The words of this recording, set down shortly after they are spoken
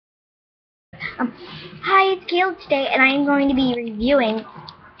Hi, it's Caleb today, and I am going to be reviewing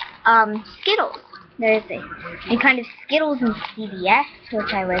Skittles. There's a kind of Skittles in CVS,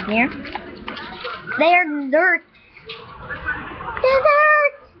 which I live near. They are desserts.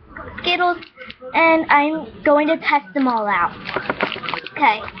 Skittles, and I'm going to test them all out.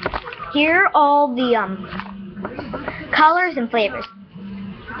 Okay, here are all the colors and flavors.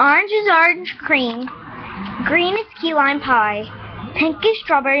 Orange is orange cream. Green is key lime pie. Pink is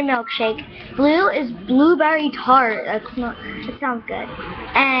strawberry milkshake. Blue is blueberry tart. That sounds good.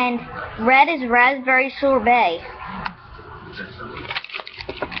 And red is raspberry sorbet.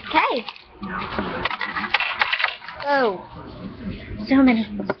 Okay. Oh, so many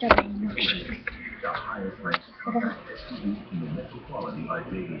strawberry milkshakes.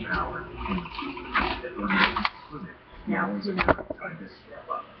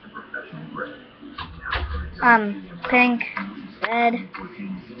 Pink, red,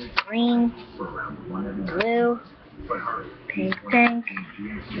 green, blue, pink,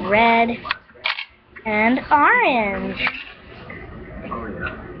 red, and orange.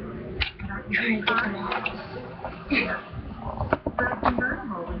 I'm trying to get them all.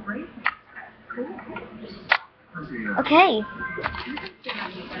 Okay.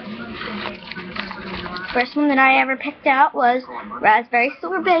 First one that I ever picked out was raspberry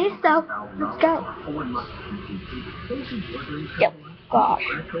sorbet, so let's go. Yep. Gosh.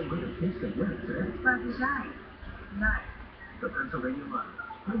 Did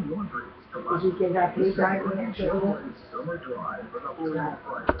you get that blue dye? Wait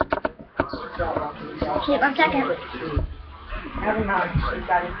 1 second. Never mind. You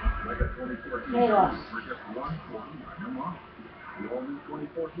got it. Hey, look.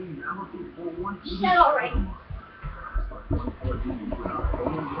 You said all right.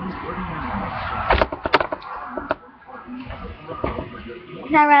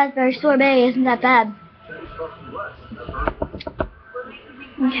 That raspberry sorbet isn't that bad.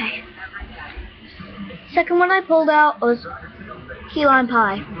 Okay. Second one I pulled out was key lime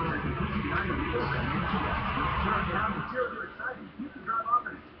pie.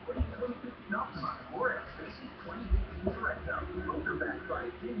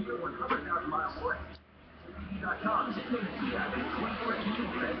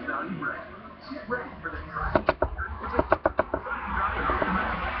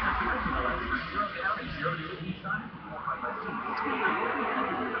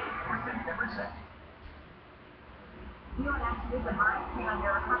 You don't have to use the marketing on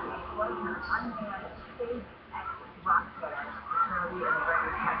your company disclosure. Unmanned space rocket facility in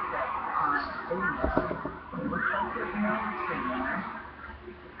Greater Texas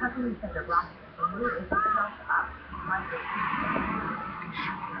company said the rocket is itself up.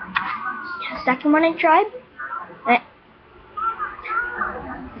 Second one I tried.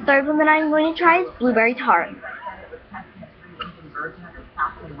 Third one that I'm going to try is blueberry tart.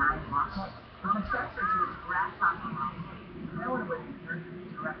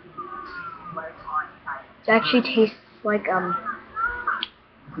 It actually tastes like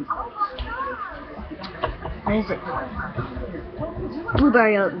what is it?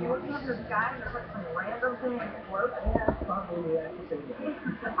 Blueberry oatmeal.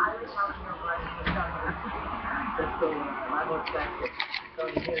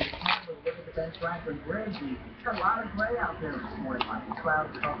 A lot of gray out there this morning, like cloud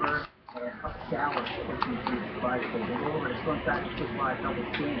cover and a couple showers.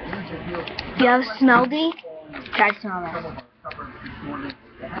 Do you have smell-D? Try to smell that.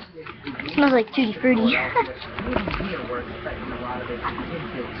 It smells like Tutti Frutti.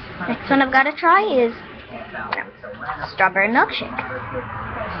 Next one I've got to try is strawberry milkshake.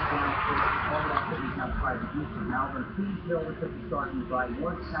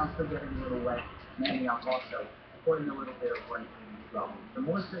 Putting a little bit of rain as well. The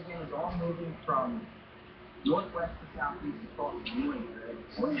moisture again is all moving from northwest to southeast across New England.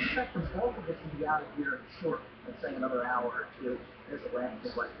 We expect the bulk of it to be out of here in short, let's say another hour or two. There's a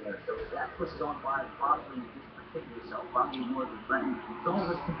landfall right there. So if that pushes on by, probably this particular cell, probably more than threatened. So all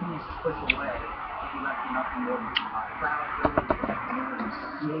this continues to push away. We're left with nothing more than clouds,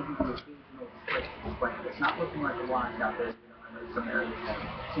 maybe the occasional split. But it's not looking like a wash out there. Some areas that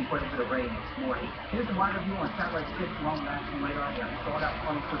see quite a bit of rain this morning. Here's a wider view on satellite 6 along the national radar. We have a thought out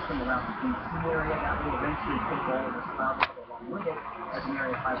funnel system around the DC area that will eventually take all of this cloud cover along with it as an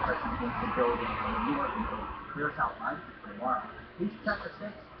area of high pressure begins to build in the north and clears out lines for tomorrow. Each sector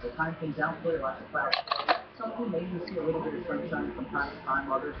 6 will time things out for you, lots of clouds. Some people maybe see a little bit of sunshine from time to time.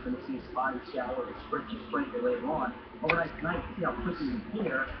 Others are going to see a spotty shower or sprinkle later on. Overnight tonight, see how quickly we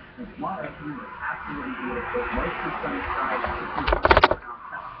clear. And tomorrow afternoon is absolutely beautiful. Mostly sunny skies,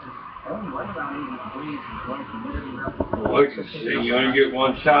 only right around Look, you only get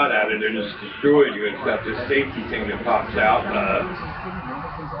one shot at it and it's destroyed you. It's got this safety thing that pops out. I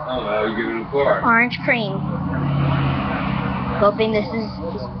don't know how you give it apart. Orange cream. Hoping this is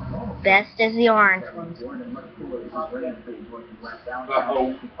as best as the orange one.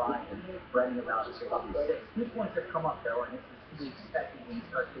 Uh-oh.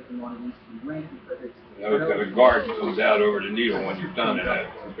 You know, so the guard comes out over the needle when you're done and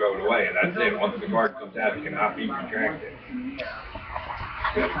you throw it away, and that's it. Once the guard comes out, it cannot be retracted.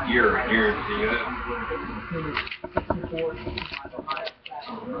 That's year and years, see that?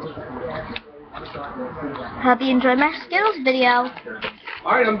 Hope you enjoyed my Skittles video.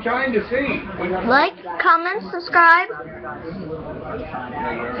 Alright, I'm trying to see. Like, comment, subscribe.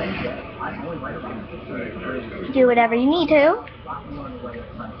 Do whatever you need to.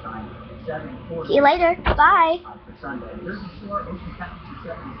 See you later. Bye.